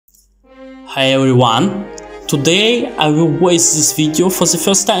Hi everyone, today I will voice this video for the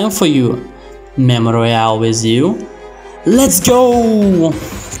first time for you. Meme Royale with you. Let's go!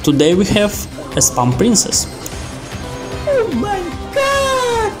 Today we have a spam princess. Oh my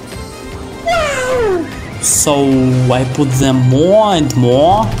god! Wow! So I put them more and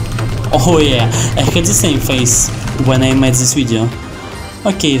more. Oh yeah, I had the same face when I made this video.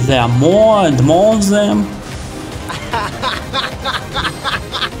 Okay, there are more and more of them.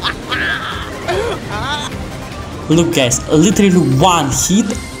 Look guys, literally one hit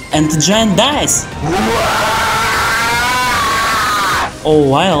and the giant dies.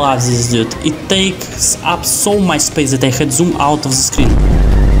 Oh, I love this dude. It takes up so much space that I had zoom out of the screen.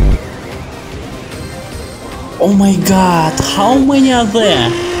 Oh my god, how many are there?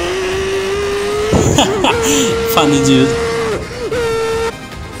 Funny dude.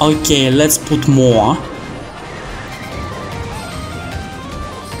 Okay, let's put more.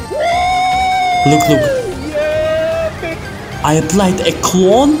 Look. I applied a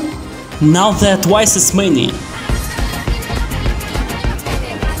clone, now there are twice as many.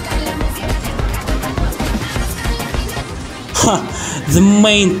 The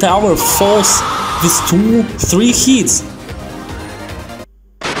main tower falls with 2-3 hits.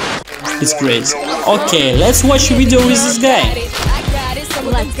 It's great. Okay, let's watch a video with this guy.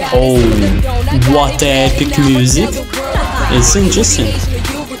 Oh, what epic music. It's interesting.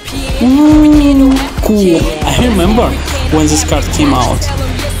 Ooh, cool. I remember when this card came out.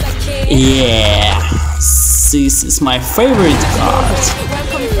 Yeah, this is my favorite card.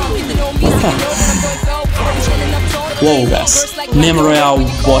 Whoa guys, Meme Royale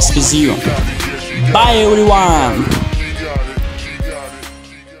was with you. Bye everyone!